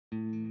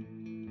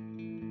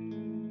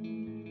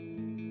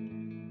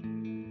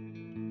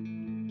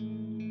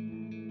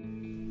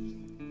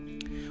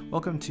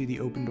Welcome to the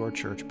Open Door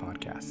Church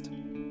podcast.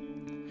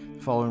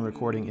 The following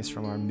recording is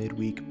from our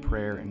midweek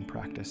prayer and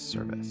practice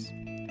service.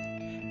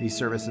 These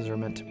services are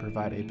meant to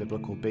provide a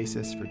biblical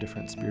basis for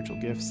different spiritual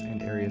gifts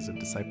and areas of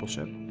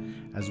discipleship,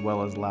 as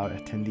well as allow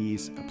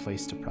attendees a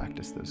place to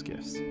practice those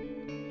gifts.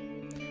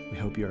 We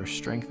hope you are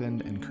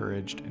strengthened,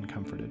 encouraged, and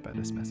comforted by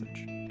this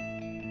message.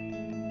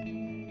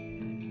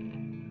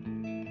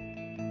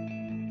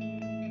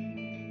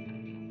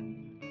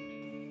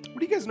 What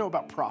do you guys know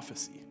about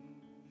prophecy?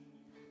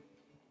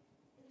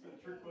 Is that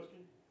a trick question?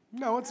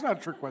 No, it's not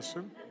a trick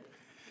question.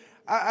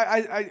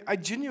 I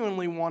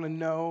genuinely want to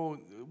know,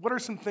 what are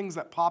some things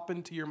that pop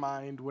into your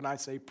mind when I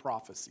say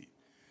prophecy?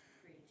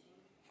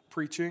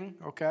 Preaching,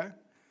 okay.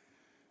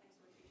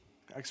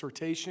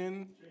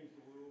 Exhortation.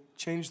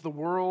 Change the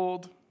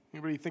world.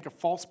 Anybody think of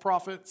false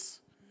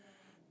prophets?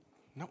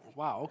 No.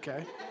 Wow,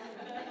 okay.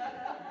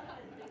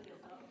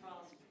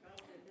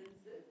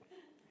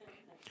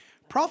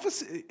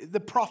 Prophecy, the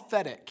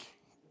prophetic,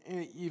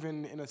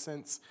 even in a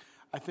sense,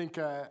 I think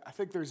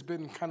there's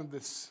been kind of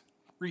this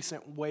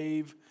recent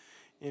wave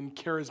in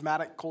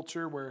charismatic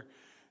culture where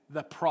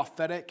the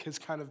prophetic has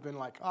kind of been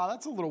like, oh,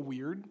 that's a little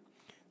weird.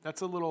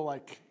 That's a little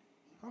like,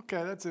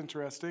 okay, that's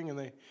interesting. And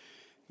they,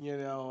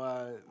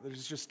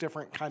 there's just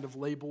different kind of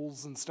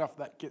labels and stuff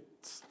that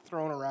gets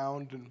thrown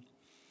around. And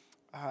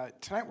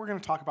tonight we're going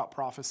to talk about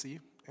prophecy,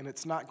 and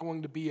it's not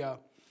going to be a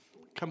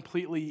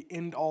completely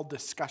end-all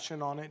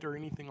discussion on it or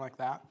anything like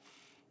that.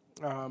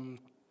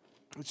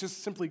 It's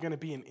just simply going to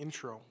be an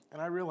intro.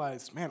 And I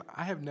realized, man,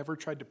 I have never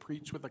tried to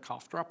preach with a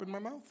cough drop in my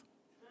mouth.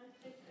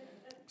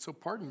 So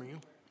pardon me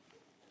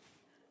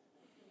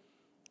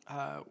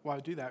while I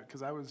do that,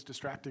 because I was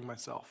distracting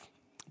myself.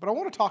 But I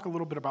want to talk a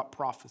little bit about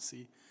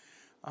prophecy,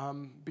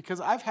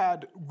 because I've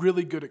had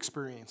really good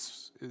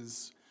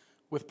experiences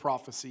with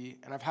prophecy,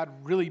 and I've had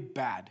really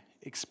bad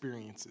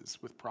experiences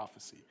with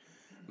prophecy.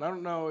 And I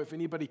don't know if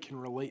anybody can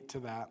relate to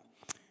that,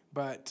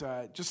 but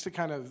just to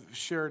kind of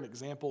share an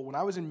example, when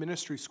I was in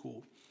ministry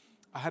school,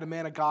 I had a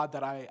man of God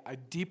that I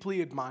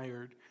deeply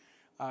admired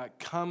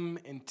come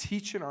and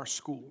teach in our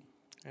school.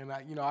 And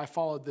I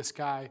followed this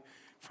guy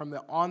from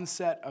the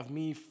onset of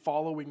me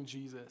following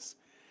Jesus.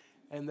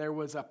 And there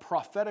was a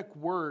prophetic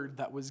word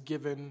that was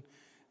given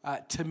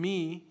to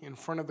me in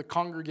front of the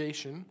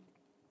congregation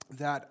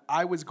that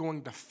I was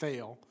going to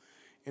fail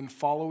in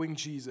following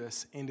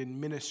Jesus and in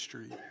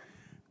ministry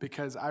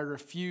because I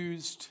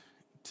refused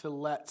to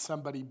let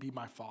somebody be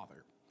my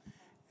father.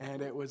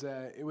 And it was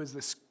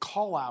this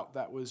call out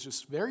that was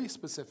just very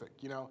specific.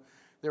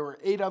 There were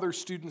 8 other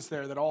students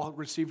there that all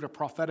received a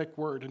prophetic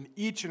word, and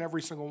each and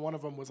every single one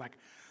of them was like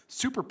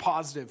super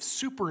positive,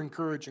 super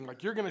encouraging.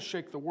 Like, you're going to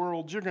shake the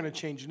world, you're going to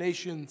change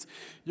nations,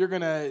 you're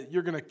going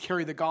to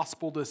carry the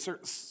gospel to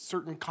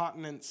certain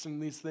continents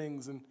and these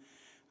things. And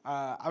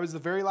I was the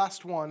very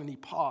last one, and he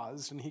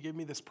paused, and he gave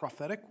me this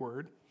prophetic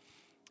word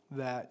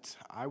that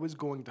I was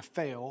going to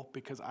fail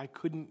because I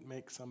couldn't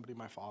make somebody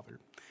my father.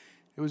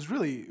 It was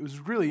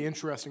really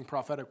interesting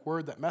prophetic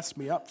word that messed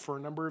me up for a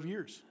number of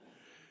years.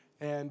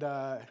 And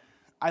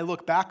I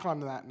look back on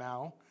that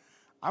now.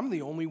 I'm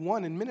the only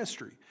one in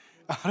ministry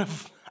out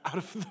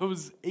of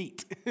those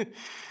 8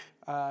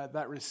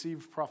 that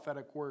received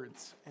prophetic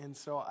words. And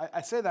so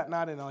I say that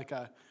not in like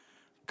a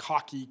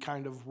cocky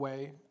kind of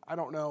way. I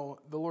don't know.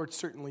 The Lord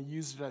certainly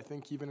used it, I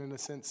think, even in a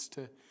sense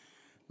to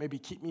maybe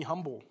keep me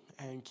humble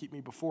and keep me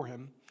before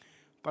him.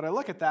 But I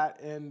look at that,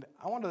 and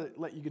I want to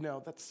let you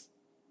know that's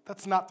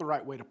not the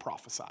right way to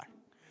prophesy.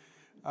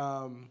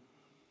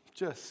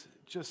 Just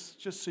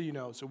so you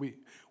know, so we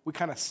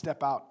kind of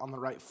step out on the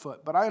right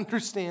foot. But I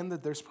understand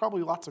that there's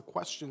probably lots of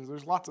questions.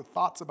 There's lots of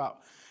thoughts about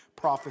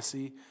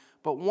prophecy.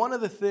 But one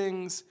of the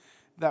things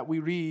that we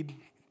read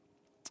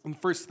in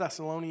 1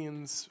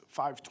 Thessalonians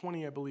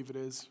 5:20, I believe it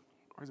is,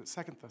 or is it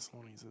 2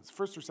 Thessalonians? It's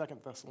 1 or 2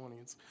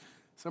 Thessalonians.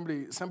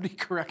 Somebody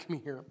correct me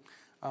here.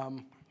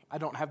 I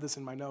don't have this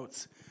in my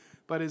notes.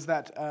 But is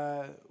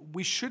that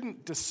we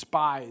shouldn't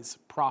despise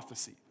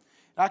prophecy.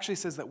 It actually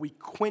says that we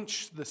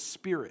quench the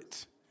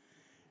spirit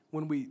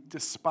when we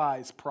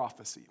despise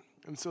prophecy.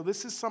 And so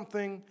this is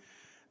something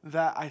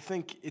that I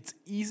think it's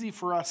easy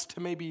for us to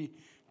maybe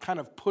kind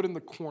of put in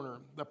the corner,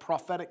 the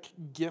prophetic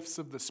gifts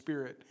of the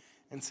Spirit,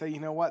 and say, you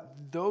know what,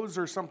 those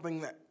are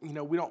something that,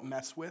 we don't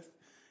mess with,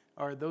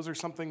 or those are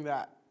something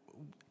that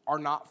are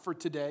not for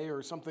today,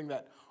 or something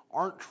that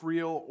aren't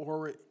real,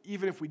 or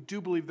even if we do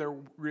believe they're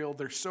real,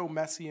 they're so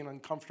messy and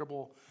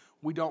uncomfortable,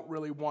 we don't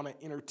really want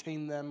to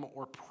entertain them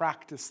or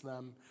practice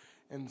them,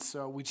 and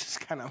so we just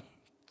kind of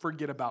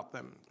forget about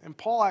them. And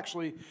Paul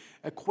actually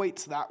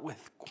equates that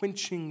with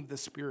quenching the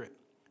Spirit.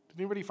 Did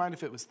anybody find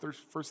if it was 1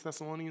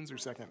 Thessalonians or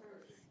 2nd?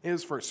 It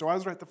was 1st, so I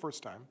was right the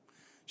first time.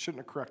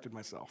 Shouldn't have corrected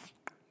myself.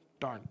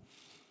 Darn.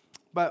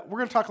 But we're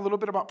going to talk a little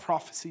bit about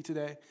prophecy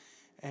today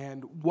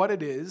and what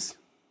it is,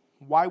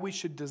 why we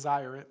should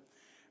desire it.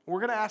 We're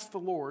going to ask the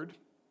Lord,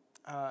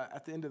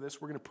 at the end of this,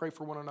 we're going to pray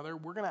for one another.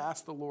 We're going to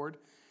ask the Lord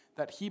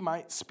that he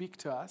might speak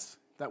to us,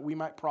 that we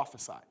might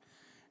prophesy.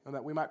 and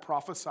that we might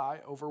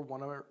prophesy over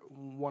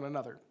one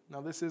another.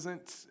 Now, this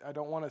isn't, I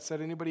don't want to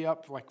set anybody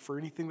up like for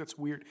anything that's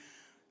weird.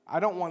 I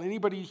don't want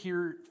anybody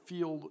here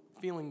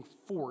feeling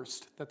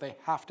forced that they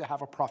have to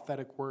have a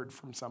prophetic word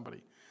from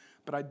somebody.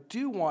 But I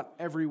do want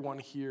everyone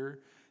here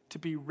to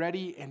be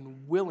ready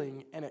and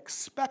willing and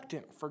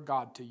expectant for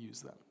God to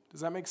use them.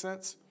 Does that make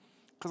sense?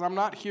 Because I'm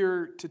not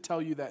here to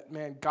tell you that,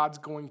 man, God's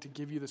going to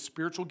give you the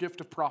spiritual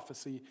gift of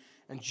prophecy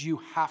and you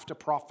have to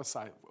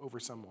prophesy over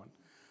someone.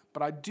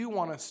 But I do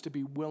want us to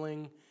be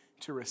willing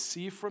to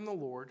receive from the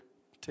Lord,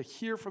 to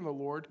hear from the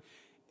Lord,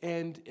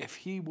 and if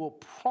he will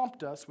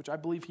prompt us, which I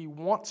believe he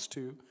wants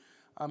to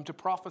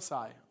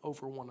prophesy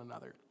over one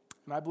another.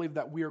 And I believe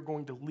that we are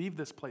going to leave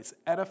this place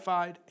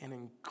edified and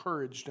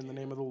encouraged in the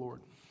name of the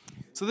Lord.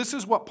 So this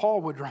is what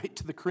Paul would write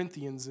to the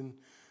Corinthians in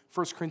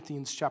 1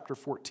 Corinthians chapter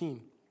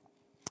 14.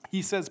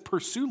 He says,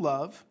 pursue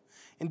love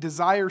and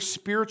desire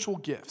spiritual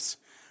gifts.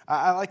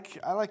 I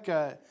like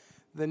the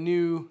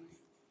New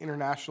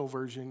International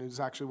Version is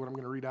actually what I'm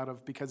going to read out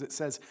of, because it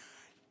says,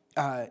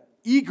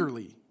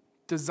 eagerly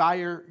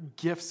desire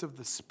gifts of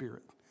the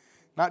Spirit.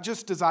 Not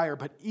just desire,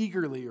 but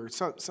eagerly, or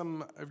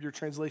some of your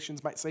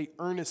translations might say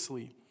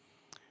earnestly.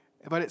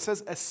 But it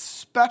says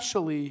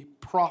especially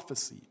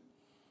prophecy.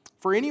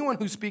 For anyone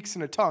who speaks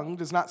in a tongue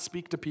does not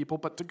speak to people,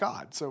 but to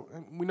God. So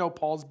we know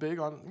Paul's big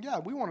on,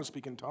 we want to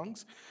speak in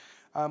tongues.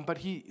 But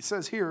he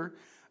says here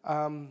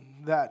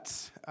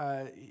that,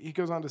 he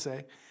goes on to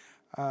say,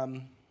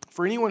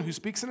 for anyone who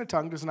speaks in a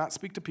tongue does not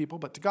speak to people,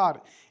 but to God.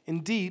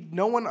 Indeed,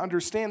 no one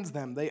understands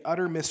them. They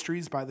utter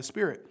mysteries by the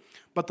Spirit.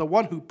 But the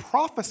one who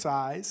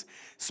prophesies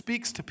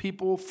speaks to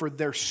people for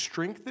their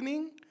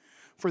strengthening,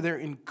 for their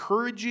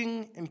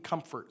encouraging and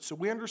comfort. So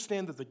we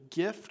understand that the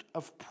gift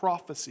of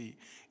prophecy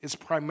is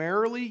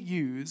primarily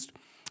used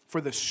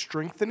for the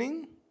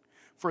strengthening,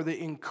 for the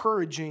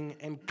encouraging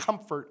and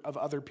comfort of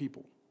other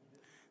people.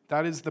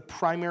 That is the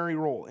primary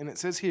role. And it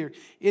says here,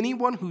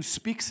 anyone who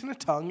speaks in a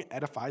tongue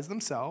edifies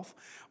themselves,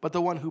 but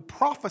the one who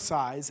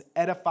prophesies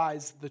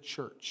edifies the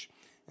church.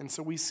 And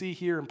so we see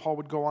here, and Paul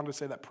would go on to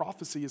say that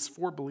prophecy is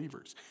for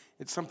believers.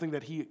 It's something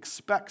that he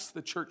expects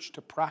the church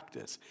to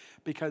practice,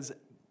 because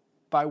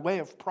by way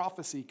of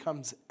prophecy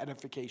comes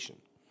edification.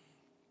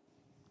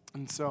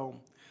 And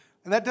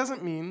that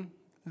doesn't mean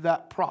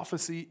that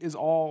prophecy is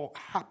all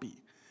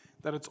happy,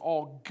 that it's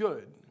all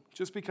good.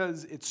 Just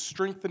because it's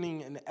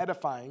strengthening and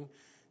edifying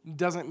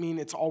doesn't mean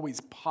it's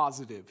always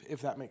positive,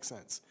 if that makes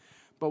sense.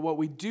 But what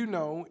we do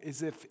know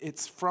is if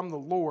it's from the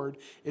Lord,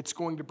 it's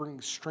going to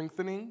bring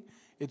strengthening,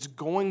 it's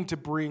going to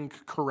bring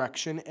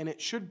correction, and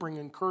it should bring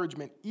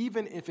encouragement,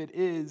 even if it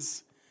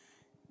is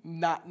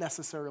not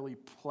necessarily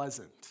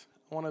pleasant.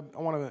 I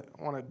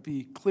want to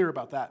be clear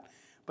about that.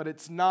 But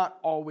it's not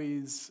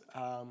always,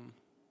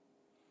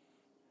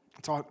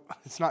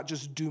 it's not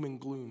just doom and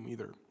gloom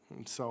either.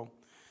 And so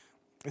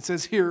it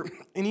says here,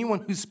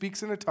 anyone who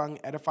speaks in a tongue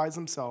edifies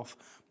himself,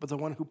 but the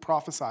one who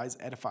prophesies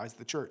edifies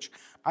the church.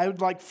 I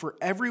would like for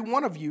every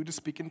one of you to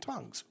speak in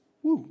tongues.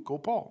 Woo, go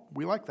Paul.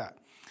 We like that.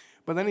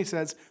 But then he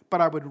says,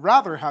 but I would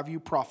rather have you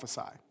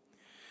prophesy.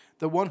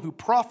 The one who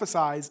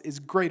prophesies is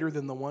greater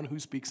than the one who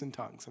speaks in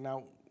tongues. And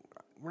now,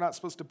 we're not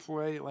supposed to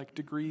play like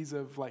degrees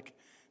of like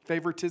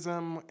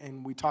favoritism,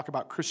 and we talk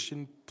about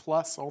Christian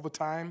plus all the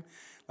time.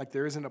 Like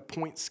there isn't a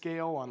point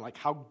scale on like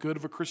how good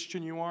of a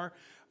Christian you are.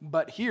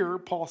 But here,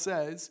 Paul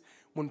says,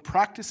 when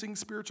practicing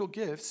spiritual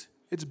gifts,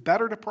 it's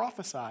better to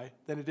prophesy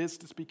than it is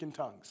to speak in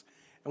tongues.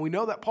 And we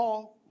know that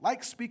Paul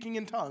likes speaking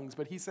in tongues,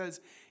 but he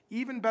says,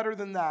 even better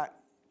than that,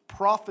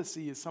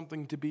 prophecy is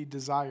something to be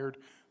desired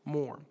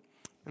more.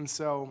 And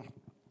so,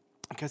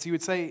 because he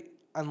would say,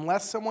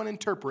 unless someone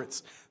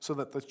interprets, so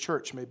that the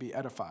church may be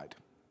edified.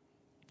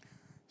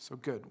 So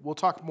good. We'll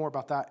talk more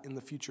about that in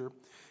the future.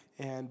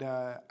 And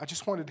I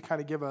just wanted to kind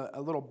of give a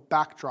little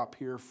backdrop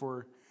here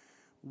for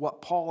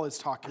what Paul is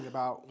talking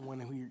about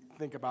when we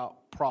think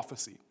about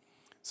prophecy.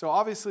 So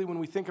obviously, when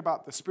we think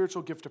about the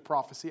spiritual gift of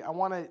prophecy, I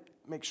want to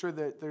make sure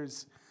that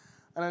there's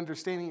an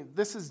understanding.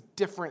 This is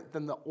different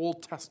than the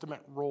Old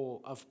Testament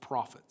role of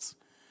prophets.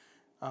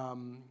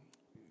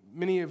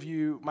 Many of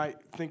you might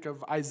think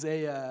of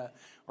Isaiah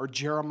or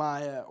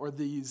Jeremiah or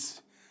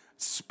these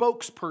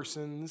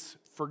spokespersons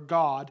for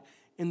God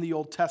in the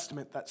Old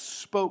Testament that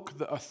spoke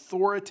the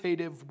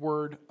authoritative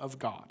word of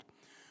God.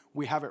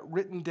 We have it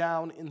written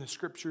down in the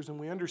scriptures, and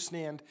we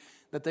understand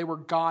that they were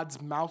God's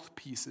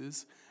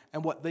mouthpieces,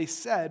 and what they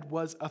said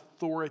was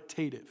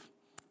authoritative,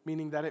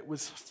 meaning that it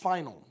was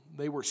final.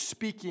 They were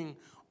speaking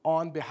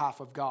on behalf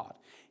of God.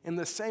 In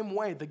the same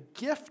way, the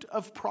gift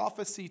of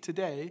prophecy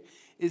today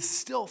is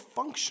still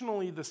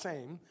functionally the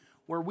same,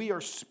 where we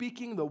are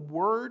speaking the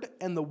word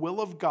and the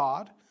will of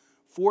God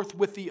forth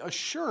with the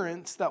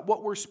assurance that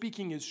what we're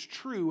speaking is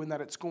true and that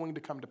it's going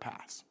to come to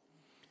pass.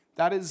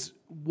 That is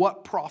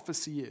what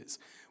prophecy is.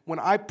 When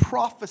I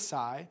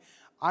prophesy,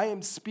 I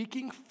am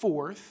speaking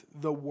forth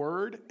the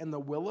word and the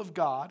will of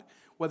God,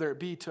 whether it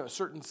be to a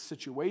certain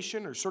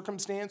situation or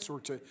circumstance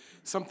or to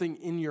something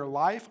in your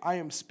life. I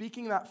am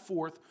speaking that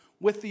forth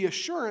with the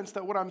assurance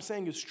that what I'm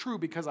saying is true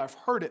because I've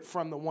heard it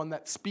from the one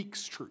that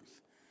speaks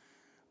truth.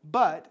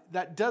 but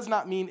that does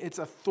not mean it's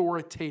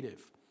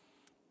authoritative.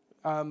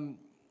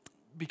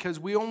 Because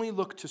we only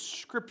look to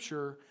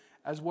Scripture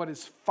as what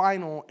is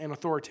final and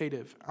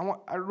authoritative.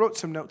 I wrote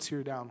some notes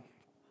here down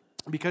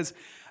because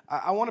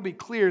I want to be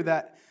clear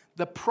that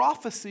the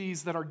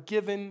prophecies that are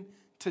given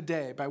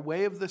today by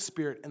way of the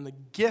Spirit and the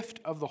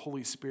gift of the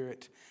Holy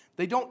Spirit,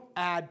 they don't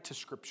add to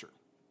Scripture.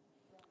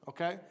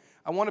 Okay?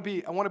 I want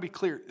to be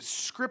clear.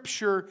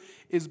 Scripture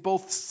is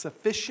both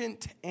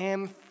sufficient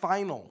and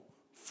final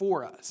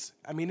for us.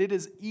 I mean, it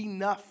is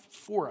enough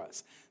for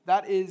us.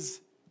 That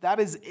is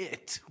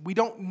it. We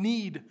don't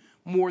need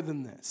more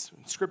than this.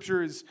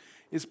 Scripture is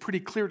pretty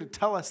clear to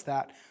tell us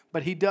that,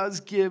 but he does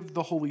give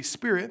the Holy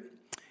Spirit,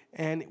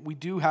 and we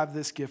do have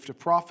this gift of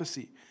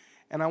prophecy.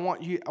 And I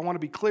want to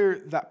be clear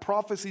that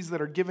prophecies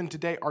that are given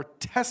today are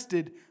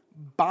tested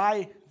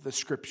by the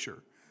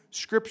Scripture.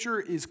 Scripture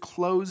is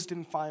closed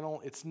and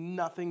final. It's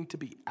nothing to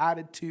be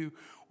added to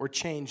or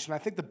changed. And I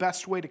think the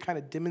best way to kind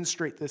of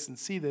demonstrate this and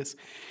see this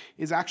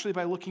is actually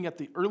by looking at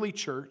the early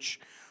church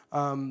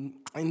and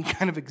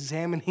kind of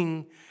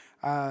examining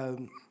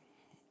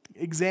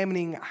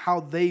how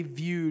they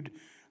viewed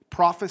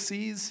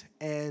prophecies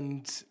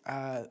and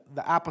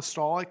the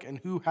apostolic and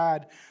who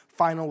had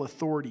final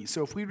authority.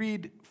 So if we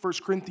read 1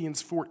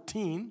 Corinthians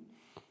 14,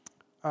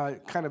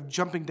 kind of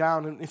jumping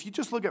down, and if you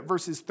just look at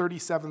verses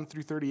 37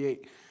 through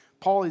 38,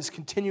 Paul is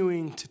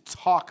continuing to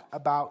talk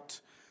about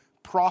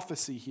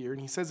prophecy here.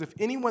 And he says, if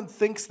anyone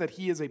thinks that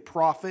he is a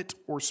prophet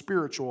or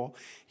spiritual,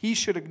 he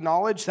should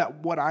acknowledge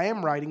that what I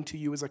am writing to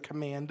you is a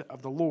command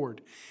of the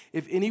Lord.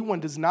 If anyone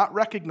does not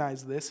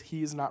recognize this,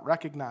 he is not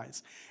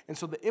recognized. And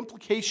so the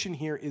implication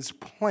here is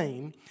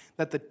plain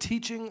that the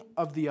teaching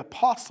of the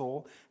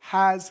apostle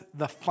has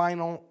the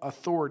final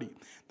authority.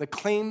 The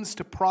claims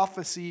to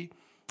prophecy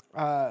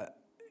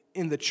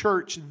in the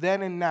church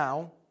then and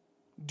now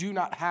do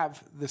not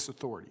have this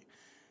authority.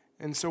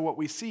 And so what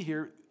we see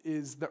here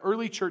is the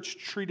early church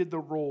treated the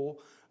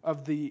role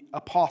of the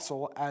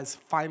apostle as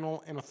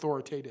final and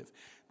authoritative.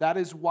 That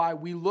is why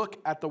we look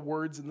at the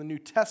words in the New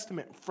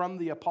Testament from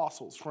the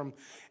apostles, from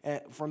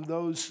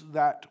those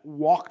that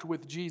walked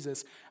with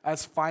Jesus,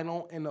 as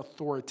final and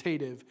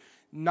authoritative,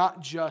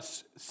 not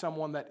just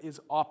someone that is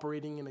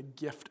operating in a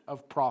gift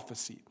of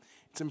prophecy.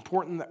 It's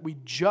important that we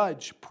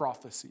judge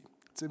prophecy.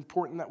 It's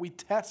important that we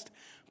test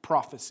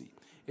prophecy.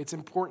 It's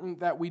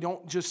important that we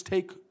don't just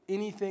take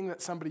anything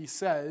that somebody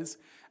says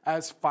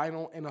as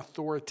final and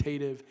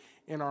authoritative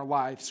in our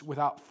lives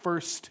without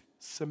first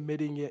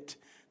submitting it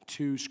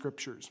to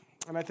Scriptures.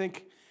 And I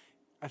think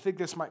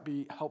this might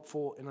be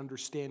helpful in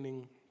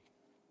understanding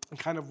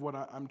kind of what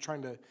I'm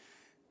trying to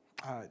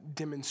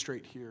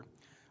demonstrate here.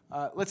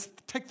 Let's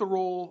take the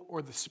role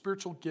or the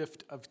spiritual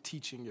gift of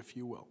teaching, if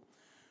you will.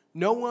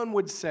 No one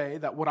would say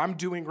that what I'm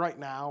doing right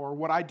now or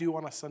what I do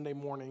on a Sunday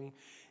morning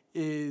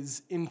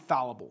is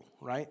infallible,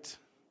 right?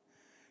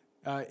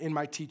 In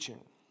my teaching.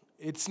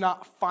 It's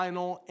not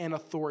final and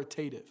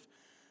authoritative.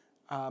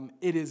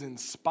 It is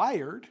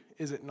inspired,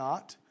 is it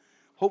not?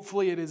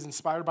 Hopefully it is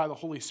inspired by the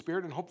Holy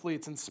Spirit, and hopefully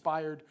it's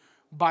inspired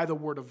by the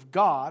Word of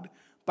God,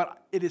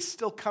 but it is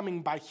still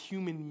coming by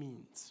human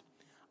means.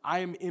 I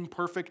am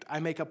imperfect. I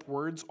make up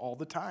words all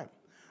the time.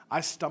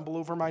 I stumble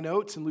over my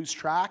notes and lose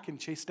track and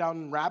chase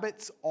down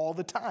rabbits all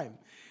the time.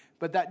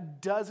 But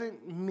that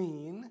doesn't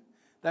mean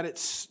that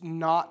it's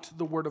not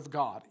the Word of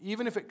God.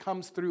 Even if it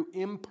comes through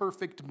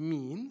imperfect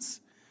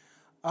means,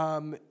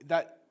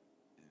 that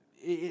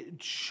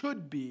it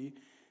should be,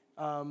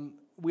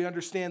 we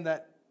understand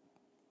that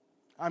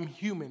I'm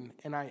human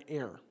and I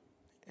err.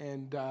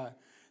 And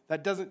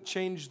that doesn't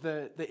change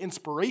the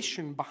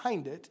inspiration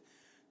behind it,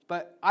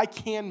 but I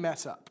can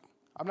mess up.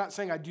 I'm not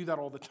saying I do that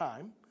all the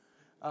time.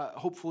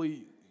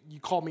 Hopefully you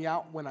call me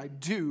out when I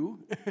do.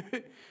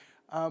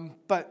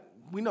 But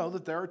we know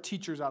that there are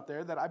teachers out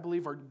there that I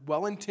believe are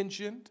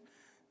well-intentioned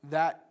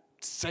that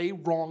say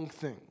wrong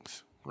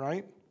things,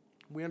 right?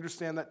 We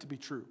understand that to be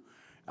true.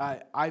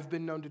 I've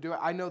been known to do it.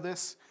 I know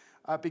this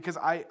because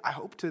I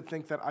hope to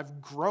think that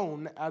I've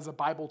grown as a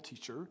Bible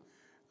teacher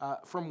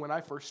from when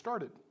I first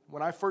started.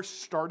 When I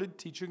first started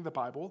teaching the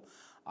Bible,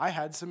 I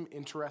had some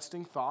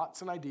interesting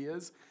thoughts and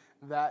ideas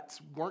that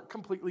weren't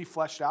completely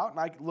fleshed out, and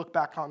I look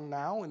back on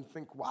now and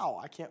think, wow,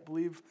 I can't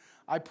believe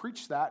I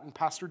preached that and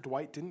Pastor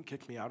Dwight didn't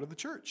kick me out of the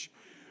church.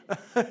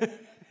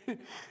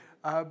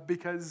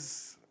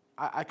 Because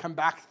I come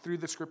back through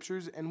the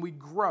Scriptures and we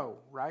grow,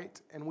 right?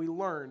 And we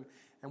learn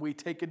and we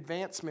take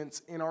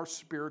advancements in our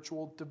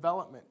spiritual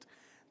development.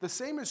 The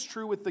same is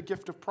true with the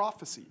gift of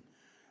prophecy,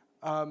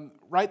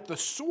 right? The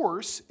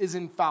source is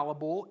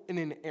infallible and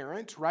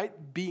inerrant, right?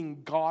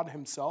 Being God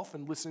himself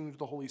and listening to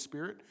the Holy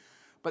Spirit.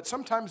 But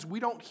sometimes we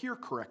don't hear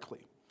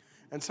correctly.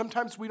 And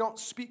sometimes we don't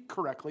speak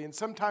correctly. And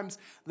sometimes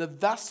the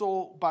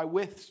vessel by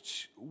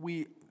which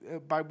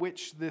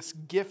this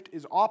gift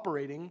is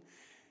operating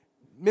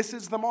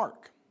misses the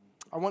mark.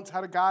 I once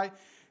had a guy,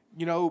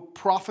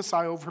 prophesy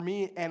over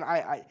me, and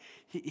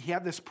he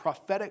had this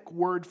prophetic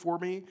word for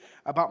me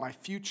about my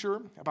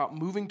future, about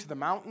moving to the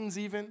mountains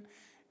even.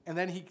 And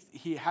then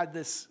he had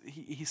this,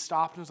 he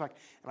stopped and was like,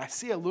 and I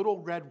see a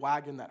little red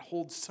wagon that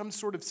holds some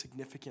sort of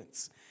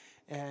significance.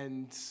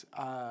 And,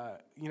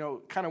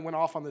 kind of went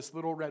off on this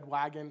little red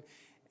wagon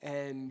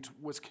and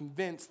was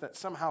convinced that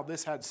somehow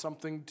this had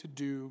something to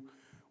do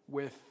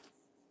with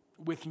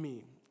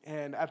me.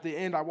 And at the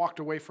end, I walked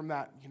away from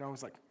that, I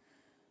was like,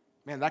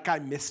 man, that guy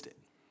missed it.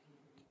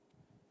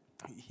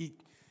 He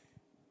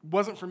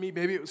wasn't for me.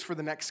 Maybe it was for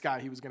the next guy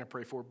he was going to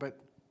pray for. But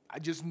I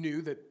just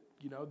knew that,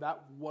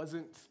 that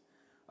wasn't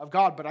of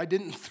God. But I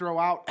didn't throw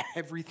out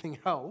everything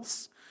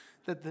else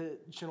that the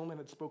gentleman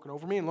had spoken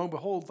over me. And lo and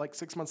behold, like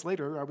 6 months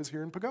later, I was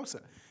here in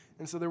Pagosa.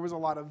 And so there was a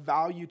lot of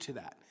value to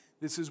that.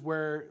 This is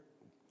where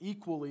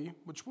equally,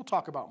 which we'll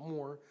talk about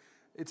more,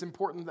 it's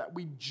important that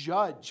we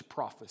judge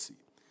prophecy.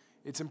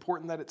 It's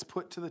important that it's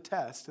put to the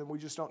test and we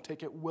just don't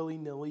take it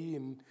willy-nilly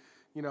and,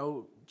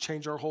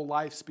 change our whole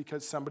lives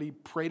because somebody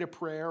prayed a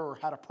prayer or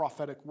had a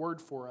prophetic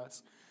word for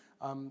us.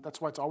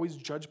 That's why it's always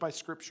judged by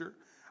Scripture.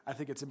 I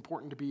think it's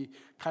important to be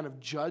kind of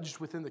judged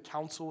within the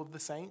council of the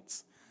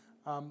saints.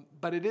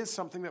 But it is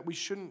something that we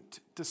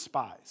shouldn't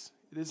despise.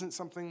 It is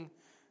something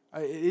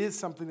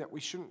that we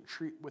shouldn't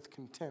treat with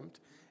contempt.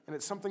 And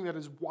it's something that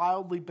is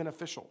wildly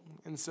beneficial.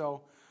 And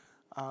so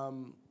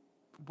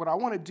what I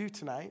want to do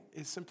tonight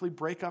is simply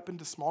break up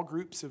into small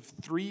groups of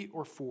 3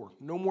 or 4,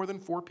 no more than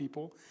 4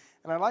 people.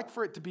 And I'd like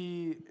for it to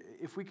be,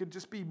 if we could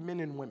just be men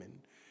and women,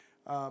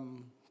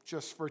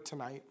 just for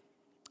tonight,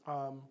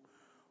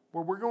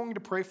 where we're going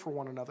to pray for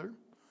one another.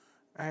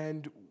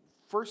 And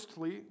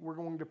firstly, we're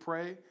going to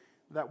pray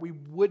that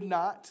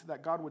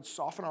that God would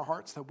soften our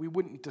hearts, that we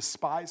wouldn't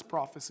despise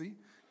prophecy.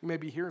 You may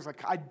be here, it's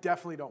like, I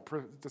definitely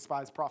don't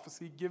despise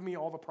prophecy. Give me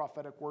all the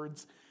prophetic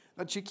words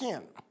that you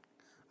can.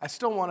 I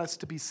still want us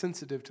to be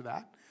sensitive to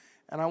that.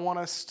 And I want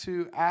us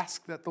to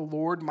ask that the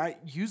Lord might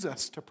use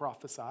us to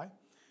prophesy,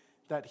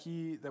 that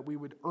we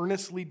would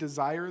earnestly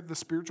desire the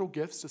spiritual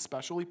gifts,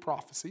 especially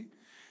prophecy,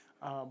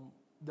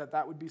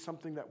 that would be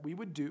something that we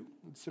would do,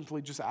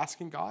 simply just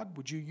asking God,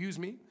 would you use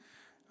me?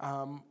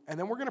 And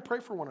then we're going to pray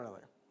for one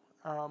another.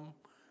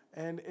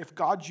 And if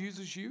God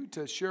uses you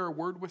to share a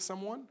word with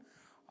someone,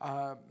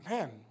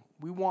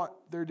 we want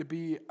there to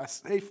be a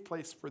safe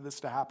place for this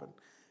to happen.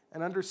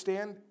 And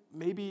understand,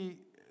 maybe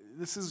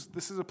this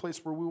is a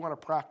place where we want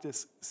to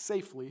practice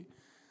safely.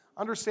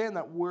 Understand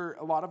that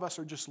a lot of us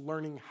are just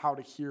learning how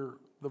to hear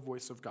the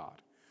voice of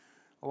God.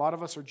 A lot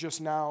of us are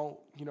just now,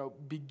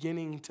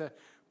 beginning to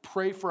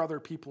pray for other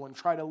people and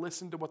try to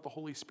listen to what the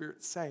Holy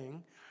Spirit's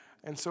saying.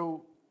 And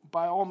so,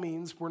 by all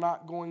means, we're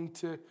not going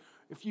to,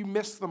 if you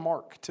miss the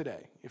mark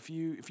today, if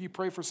you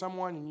pray for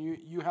someone and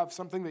you have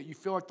something that you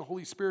feel like the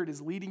Holy Spirit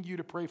is leading you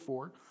to pray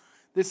for,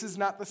 this is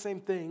not the same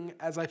thing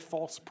as a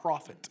false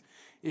prophet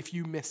if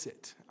you miss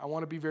it. I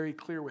want to be very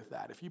clear with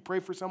that. If you pray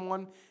for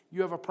someone,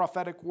 you have a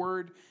prophetic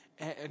word,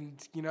 and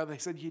they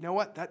said, you know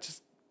what, that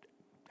just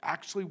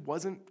actually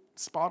wasn't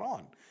spot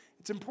on.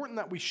 It's important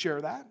that we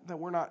share that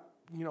we're not,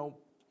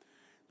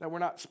 that we're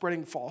not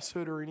spreading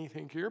falsehood or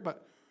anything here,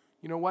 but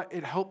you know what?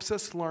 It helps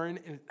us learn,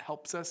 and it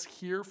helps us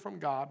hear from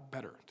God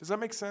better. Does that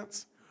make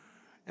sense?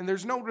 And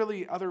there's no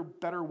really other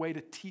better way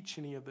to teach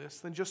any of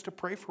this than just to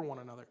pray for one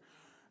another.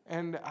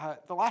 And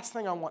the last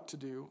thing I want to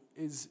do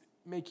is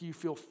make you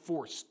feel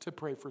forced to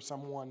pray for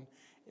someone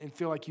and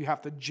feel like you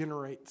have to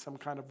generate some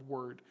kind of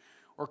word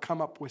or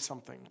come up with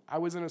something. I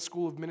was in a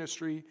school of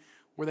ministry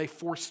where they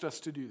forced us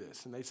to do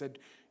this. And they said,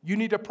 you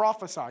need to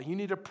prophesy. You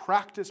need to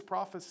practice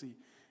prophecy.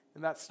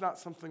 And that's not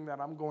something that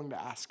I'm going to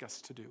ask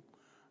us to do.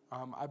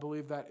 I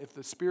believe that if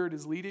the Spirit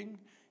is leading,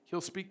 He'll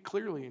speak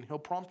clearly and He'll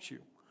prompt you.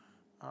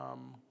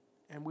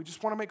 And we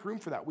just want to make room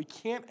for that. We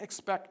can't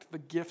expect the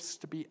gifts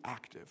to be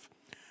active.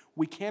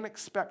 We can't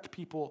expect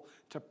people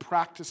to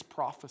practice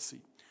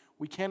prophecy.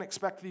 We can't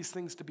expect these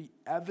things to be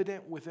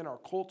evident within our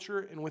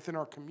culture and within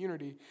our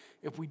community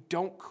if we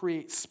don't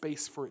create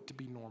space for it to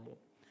be normal.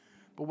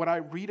 But what I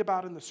read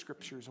about in the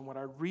Scriptures and what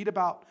I read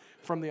about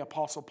from the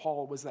Apostle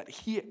Paul was that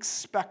he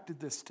expected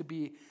this to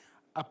be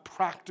a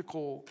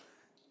practical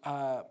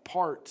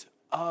part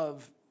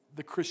of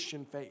the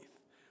Christian faith,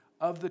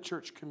 of the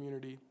church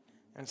community,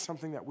 and it's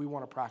something that we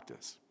want to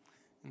practice.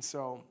 And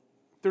so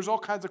there's all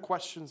kinds of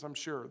questions, I'm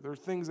sure. There are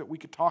things that we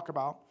could talk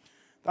about.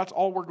 That's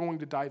all we're going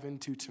to dive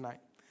into tonight.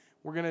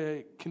 We're going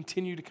to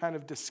continue to kind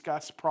of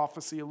discuss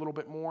prophecy a little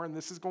bit more, and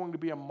this is going to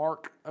be a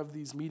mark of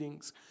these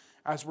meetings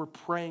as we're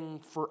praying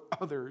for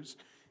others,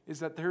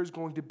 is that there's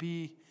going to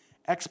be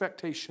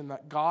expectation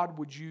that God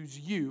would use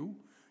you,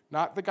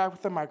 not the guy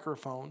with the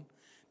microphone,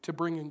 to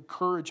bring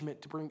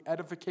encouragement, to bring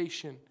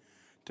edification,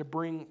 to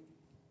bring,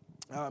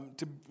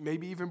 to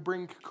maybe even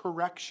bring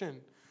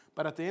correction.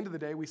 But at the end of the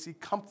day, we see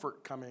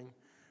comfort coming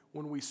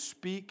when we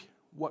speak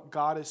what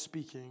God is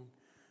speaking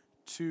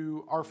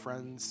to our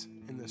friends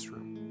in this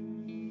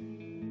room.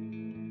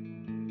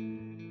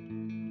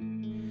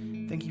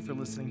 Thank you for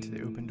listening to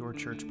the Open Door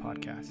Church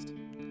podcast.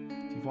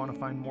 If you want to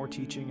find more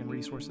teaching and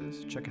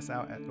resources, check us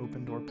out at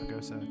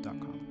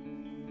opendoorpagosa.com.